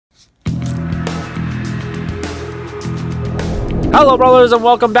Hello brothers and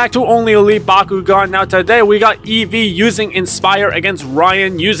welcome back to Only Elite Bakugan. Now today we got Eevee using Inspire against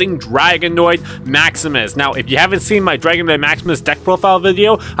Ryan using Dragonoid Maximus. Now if you haven't seen my Dragonoid Maximus deck profile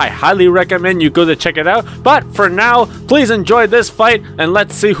video, I highly recommend you go to check it out. But for now, please enjoy this fight and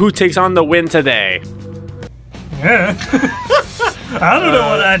let's see who takes on the win today. Yeah. I don't know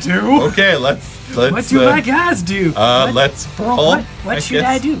what I do. Okay, let's what do my guys do? Let's brawl. What should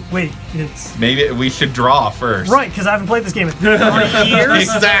I do? Wait, it's... Maybe we should draw first. Right, because I haven't played this game in 3 years.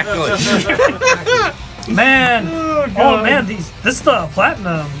 Exactly. Man. Oh man, this is the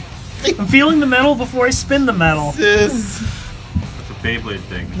platinum. I'm feeling the metal before I spin the metal. This. It's a Beyblade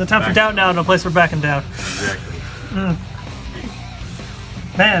thing. The time for doubt now, no place for backing down. Exactly.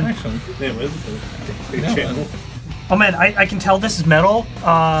 Man. Actually, Channel. Oh man, I can tell this is metal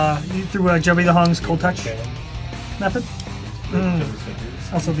through Joby the Hung's cold touch method.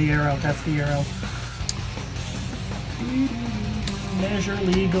 Also the arrow, that's the arrow. Measure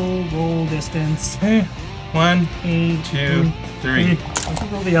legal roll distance. 1, 8, 2, 3.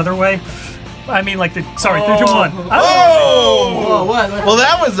 Roll the other way. I mean like the, sorry, 3, 2, 1. Oh! Whoa, what? Well,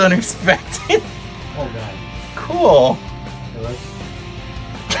 that was unexpected. Oh god. Cool.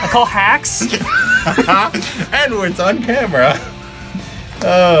 I call hacks. And it's on camera.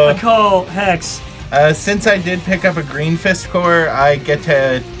 Oh. I call hex. Since I did pick up a green fist core, I get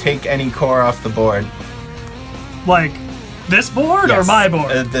to take any core off the board. Like this board Yes, or my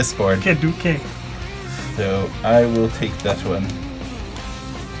board? This board. Okay, okay. So I will take that one.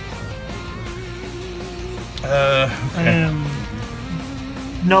 Okay.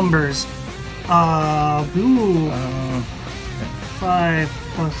 Numbers. 5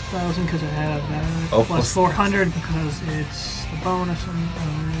 plus 1,000 because I have that. Oh, plus 400 because it's the bonus.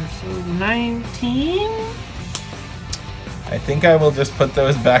 So 19? I think I will just put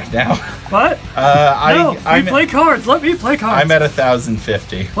those back now. What? No, we play cards. Let me play cards. I'm at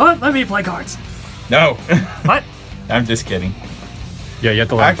 1,050. What? Let me play cards. No. What? I'm just kidding. Yeah, you have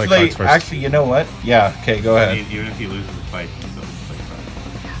to learn to play cards first. Actually, you know what? Yeah, okay, go ahead. Even if he loses the fight, he still has to play cards.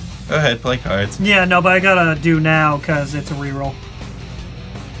 Go ahead, play cards. Yeah, no, but I gotta do now because it's a reroll.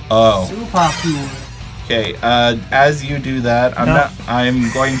 Oh. Super cool. Okay, as you do that, I'm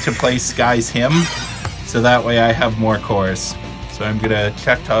going to play Sky's Hymn, so that way I have more cores. So I'm gonna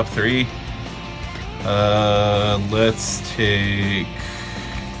check top 3. Let's take...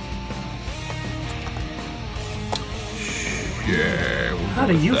 Yeah, How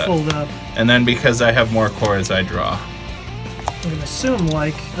do you fold up? And then because I have more cores, I draw. I'm gonna assume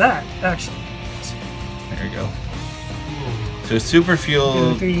like that, actually. There you go. So super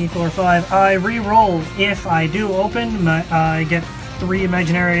fuel. 2, 3, 4, 5. I re-roll. If I do open, I get 3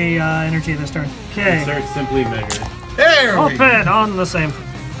 imaginary energy this turn. Okay. Insert simply measure. There we go. Open on the same.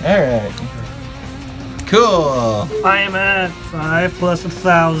 Alright. Cool. I am at 5 plus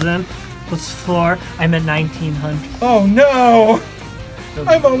 1,000 plus 4. I'm at 1,900. Oh no!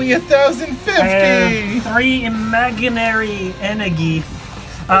 I'm only 1,050! I have 3 imaginary energy.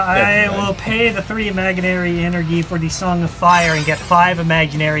 I will pay the 3 imaginary energy for the Song of Fire and get 5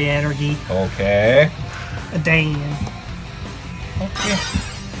 imaginary energy. Okay. Damn. Okay.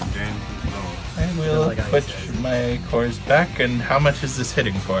 Dan Kouzo. I will put my cores back, and how much is this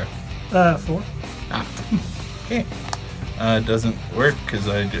hitting for? 4. Ah. Okay. Doesn't work because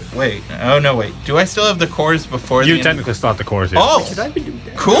I do. Wait. Oh no, wait. Do I still have the cores before You technically start the cores, yeah. Oh!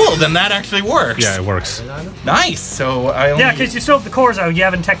 Cool, then that actually works. Yeah, it works. Nice. So I only... Yeah, because you still have the cores out. You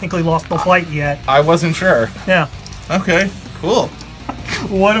haven't technically lost the fight yet. I wasn't sure. Yeah. Okay, cool.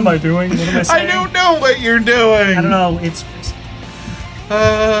 What am I doing? What am I saying? I don't know what you're doing. I don't know. It's...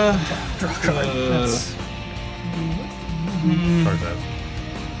 That's...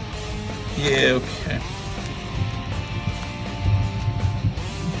 Yeah, okay.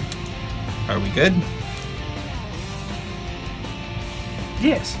 Are we good?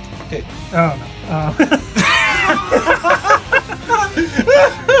 Yes. Okay. Oh, no.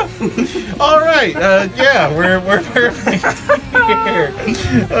 All right. Yeah, we're perfect here.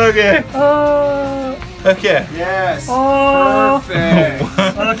 Okay. Okay. Yes. Perfect.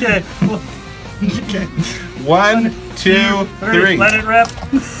 Okay. Okay. 1, 2, 3. Let it rip.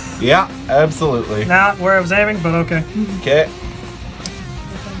 Yeah, absolutely. Not where I was aiming, but okay. Okay.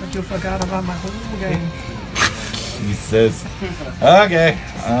 But you forgot about my whole game. Jesus. Okay.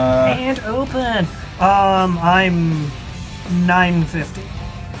 And open. I'm 950.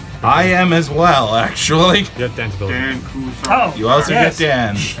 I am as well, actually. You have Dan's ability. Dan Kouzo. Oh. You also yes. get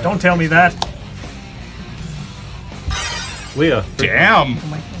Dan. Don't tell me that. Leah. Damn.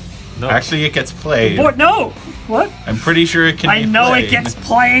 No. Actually, it gets played. What? No. What? I'm pretty sure it can I be know played. it gets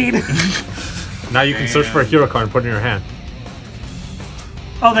played. Now you can search for a hero card and put it in your hand.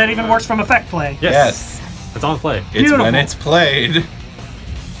 Oh, that even works from effect play. Yes. It's on play. It's Beautiful. when it's played.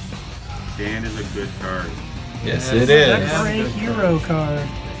 Dan is a good card. Yes, it is. That's a hero card.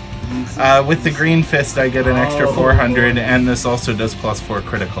 With the green fist, I get an extra 400, and this also does +4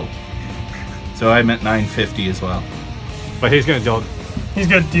 critical. So I'm at 950 as well. But he's gonna deal. He's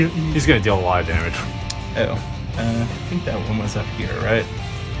gonna do. He's gonna deal a lot of damage. Oh, I think that one was up here, right?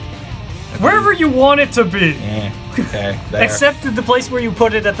 Wherever you want it to be. Okay, there. Except at the place where you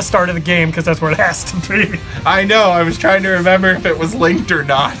put it at the start of the game, because that's where it has to be. I know, I was trying to remember if it was linked or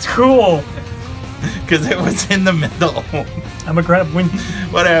not. Cool. Because it was in the middle. I'm a grab win.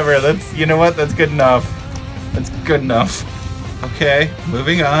 Whatever, that's, you know what, that's good enough. That's good enough. Okay,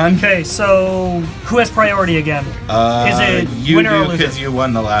 moving on. Okay, so who has priority again? Is it you winner or do, loser? because you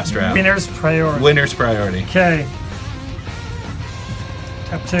won the last round. Winner's priority. Winner's priority. Okay.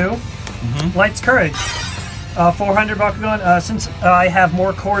 Tap 2. Light's Courage. 400 Bakugan. Since I have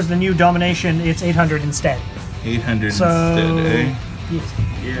more cores than you, Domination, it's 800 instead. 800 So, instead, eh? yes.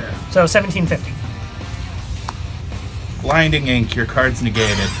 Yeah. So 1750. Blinding Ink, your card's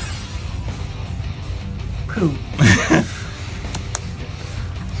negated. Pooh.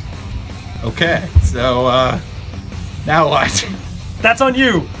 Okay, so, now what? That's on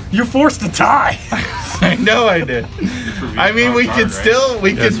you. You forced a tie. I know I did. I mean, we could still,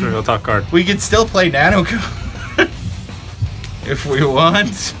 Yeah, it's a real top card. we could still play Nano if we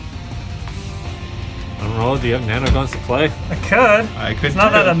want. I don't know. Do you have nanogons to play? I could. I could It's not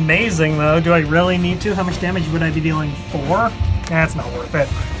too. that amazing though. Do I really need to? How much damage would I be dealing? 4? That's not worth it.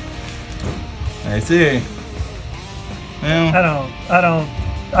 I see. Well,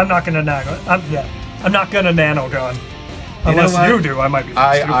 I'm not gonna nano. I'm not gonna nano gun. You know Unless what? you do, I might be.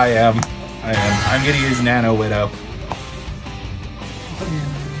 forced to. I am. I'm gonna use Nano Widow.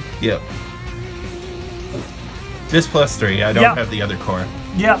 Yep. Just +3. I don't Yeah. have the other core.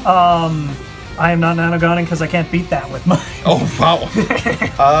 Yeah. I am not nano gunning because I can't beat that with mine. Oh wow.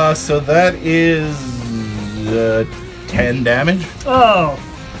 So that is 10 damage. Oh,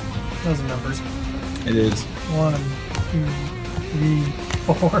 those are numbers. It is. 1, 2, 3,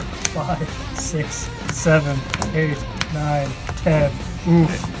 4, 5, 6, 7, 8, 9, 10.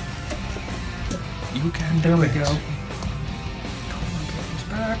 Oof. You can do There we it. go. Goes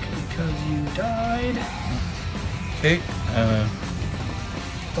back because you died. Okay.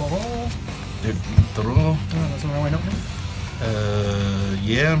 The roll. Throw. Oh, that's not really helping.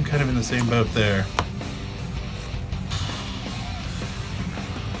 Yeah, I'm kind of in the same boat there.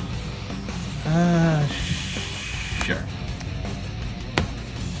 Sure.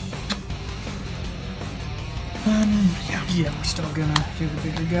 Yeah. Yeah, we're still gonna do the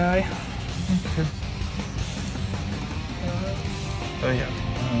bigger guy. Okay. Oh yeah.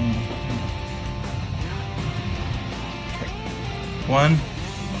 Okay. 1.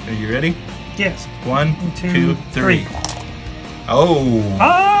 Are you ready? Yes. 1, 2, 2, 3. Oh!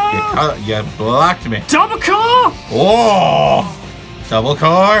 Ah! You blocked me. Double core! Oh! Double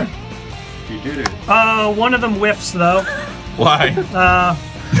car? You did it. One of them whiffs though. Why?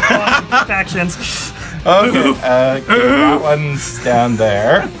 Factions. Okay. That one's down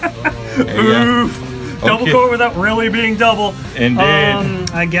there. There you go. Double Okay. core without really being double.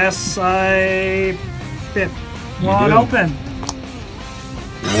 Indeed. I guess I bit one do. open.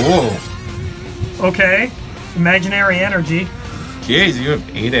 Whoa. Okay. Imaginary energy. Jeez, you have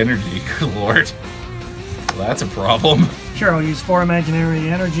 8 energy. Good lord. Well, that's a problem. Sure, I'll use 4 imaginary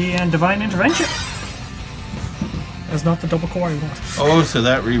energy and divine intervention. That's not the double core I want. Oh, so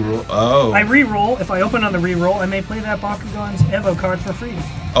that reroll. Oh. I reroll. If I open on the reroll, I may play that Bakugan's Evo card for free.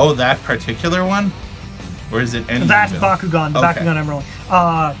 Oh, that particular one? Or is it any? That Evo? Bakugan, the Okay. Bakugan I'm rolling.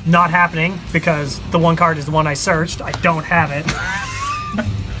 Not happening because the one card is the one I searched. I don't have it.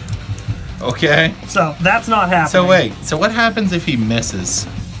 Okay. So that's not happening. So wait. So what happens if he misses?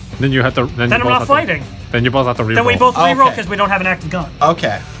 Then you have to. Then I'm not fighting. Then you both have to reroll. Then we both reroll Okay. because we don't have an active gun.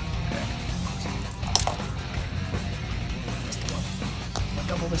 Okay.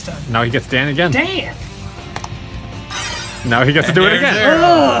 Double this time. Now he gets Dan again. Damn! Now he gets to do it There's again.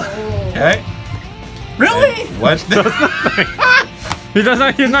 zero. Okay. Really? What? He does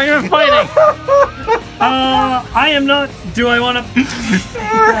not. He's not even fighting. I am not. Do I want to?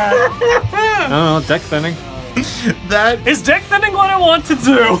 I don't know. Deck thinning. that. Is deck thinning what I want to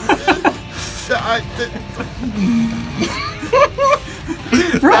do?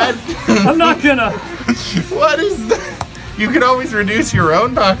 I'm not gonna. What is that? You can always reduce your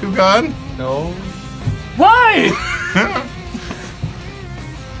own Bakugan. No. Why?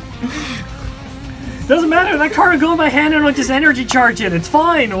 Doesn't matter. That card will go in my hand and I'll just energy charge it. It's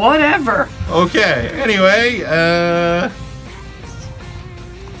fine. Whatever. Okay. Anyway,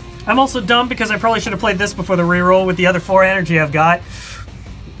 I'm also dumb because I probably should have played this before the reroll with the other 4 energy I've got.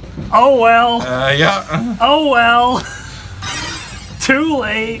 Oh well. Yeah. Oh well. Too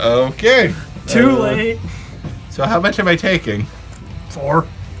late. Okay. Too late. So how much am I taking? 4.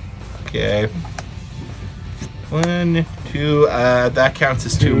 Okay. 1, 2, that counts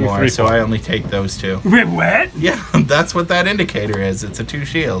as 2 more, 3, so 4. I only take those 2. Wait, what? Yeah, that's what that indicator is. It's a 2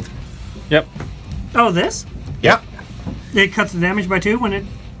 shield. Yep. Oh, this? Yep. It cuts the damage by 2 when it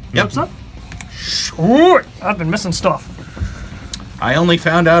Yep. jumps up? Sure. I've been missing stuff. I only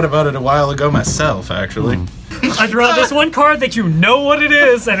found out about it a while ago myself, actually. I draw this one card that you know what it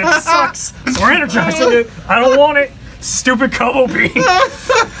is, and it sucks. So we're energizing it. I don't want it. Stupid Kobo Bean.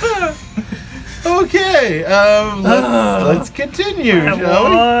 Okay, let's continue, I have shall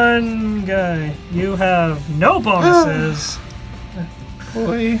we? one guy. You have no bonuses.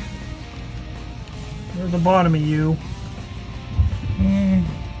 Boy. We're at the bottom of you. I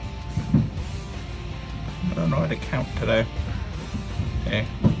don't know how to count today. Okay.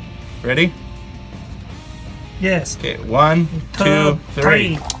 Ready? Yes. Okay, 1, 2,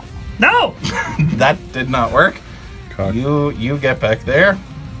 3. No! That did not work. Cock. You get back there.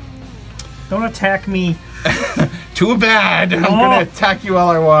 Don't attack me. Too bad. I'm gonna attack you all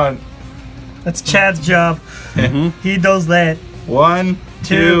I want. That's Chad's job. He does that. 1,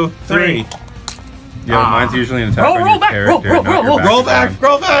 2, 3. Yeah, mine's usually an attack Roll, on roll your back, character, roll, not your roll, Roll back. back,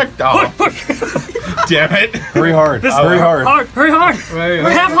 roll back. Oh, Push. damn it. Very hard. This Very hard. Hard, very hard. Very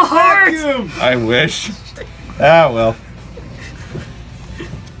We have a heart. I wish. Ah, well.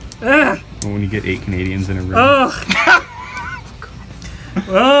 Ugh. When you get 8 Canadians in a room. Ugh.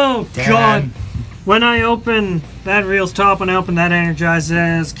 Oh, Dan. God. When I open that reels top, when I open that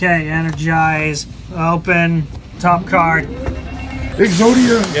energizes. Okay, energize. Open. Top card.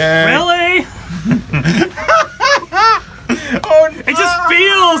 Exodia! Yeah. Really? Oh, no. It just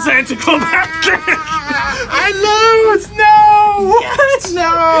feels anticlimactic. I lose. No. Yes.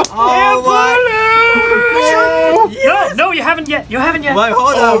 No. Oh, No. No, you haven't yet. You haven't yet. Wait,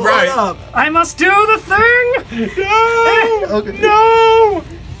 hold Oh, up, right. hold up. I must do the thing. No. Okay. No.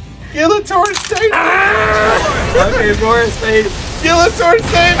 Skeletor, save me. Okay, Boris, stay. Skeletor,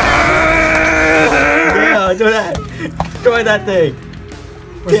 save me. Yeah, do that. Try that thing.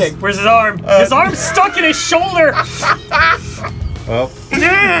 Kick. Where's his arm? His arm's stuck in his shoulder. Well, that's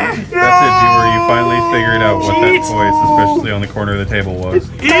it, viewer. You finally figured out what that Eat. voice, especially on the corner of the table, was.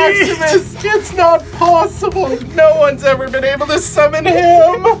 Maximus, it's not possible. No one's ever been able to summon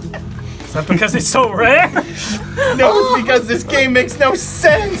him. Is that because it's so rare? No, it's because this game makes no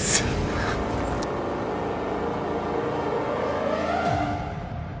sense.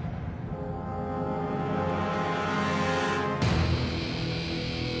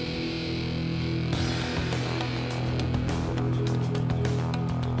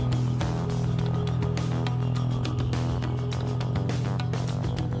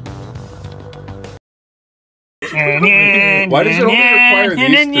 Why does it only require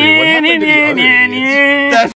these 3? What happened to the other idiots?